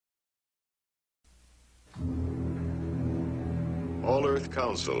All Earth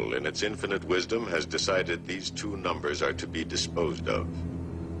Council, in its infinite wisdom, has decided these two numbers are to be disposed of.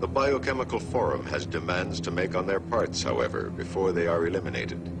 The Biochemical Forum has demands to make on their parts, however, before they are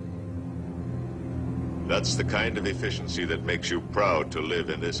eliminated. That's the kind of efficiency that makes you proud to live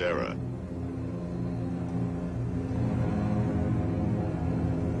in this era.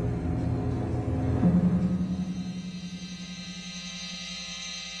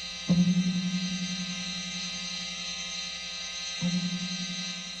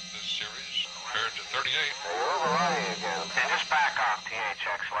 This series compared to 38. You're overrunning again. And just back off,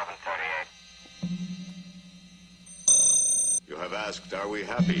 THX 1138. You have asked, are we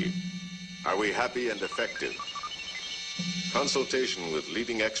happy? Are we happy and effective? Consultation with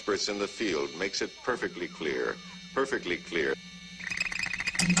leading experts in the field makes it perfectly clear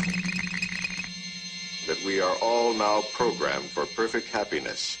that we are all now programmed for perfect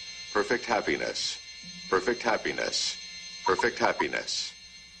happiness, perfect happiness, perfect happiness, perfect happiness.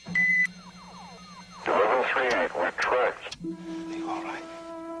 1138, we're correct. Are you all right?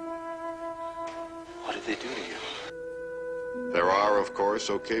 What did they do to you? There are, of course,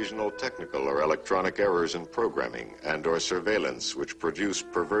 occasional technical or electronic errors in programming and or surveillance which produce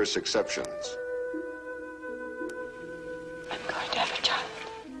perverse exceptions. I'm going to have a child.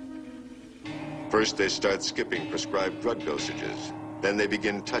 First, they start skipping prescribed drug dosages. Then they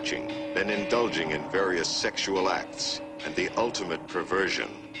begin touching, then indulging in various sexual acts. And the ultimate perversion,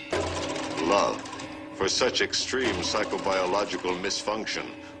 love. For such extreme psychobiological misfunction,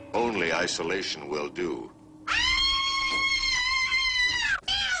 only isolation will do.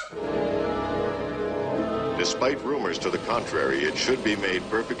 Despite rumors to the contrary, it should be made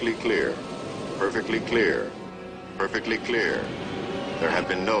perfectly clear, perfectly clear, perfectly clear. There have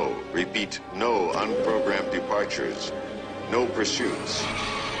been no, repeat, no unprogrammed departures, no pursuits.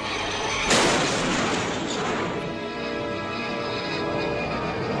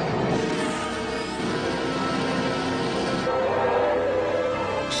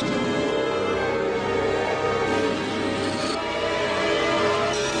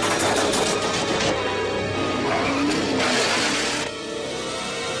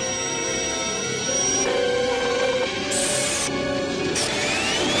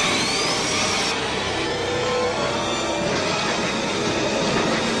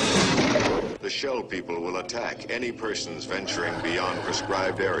 Shell people will attack any persons venturing beyond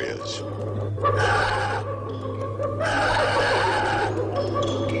prescribed areas.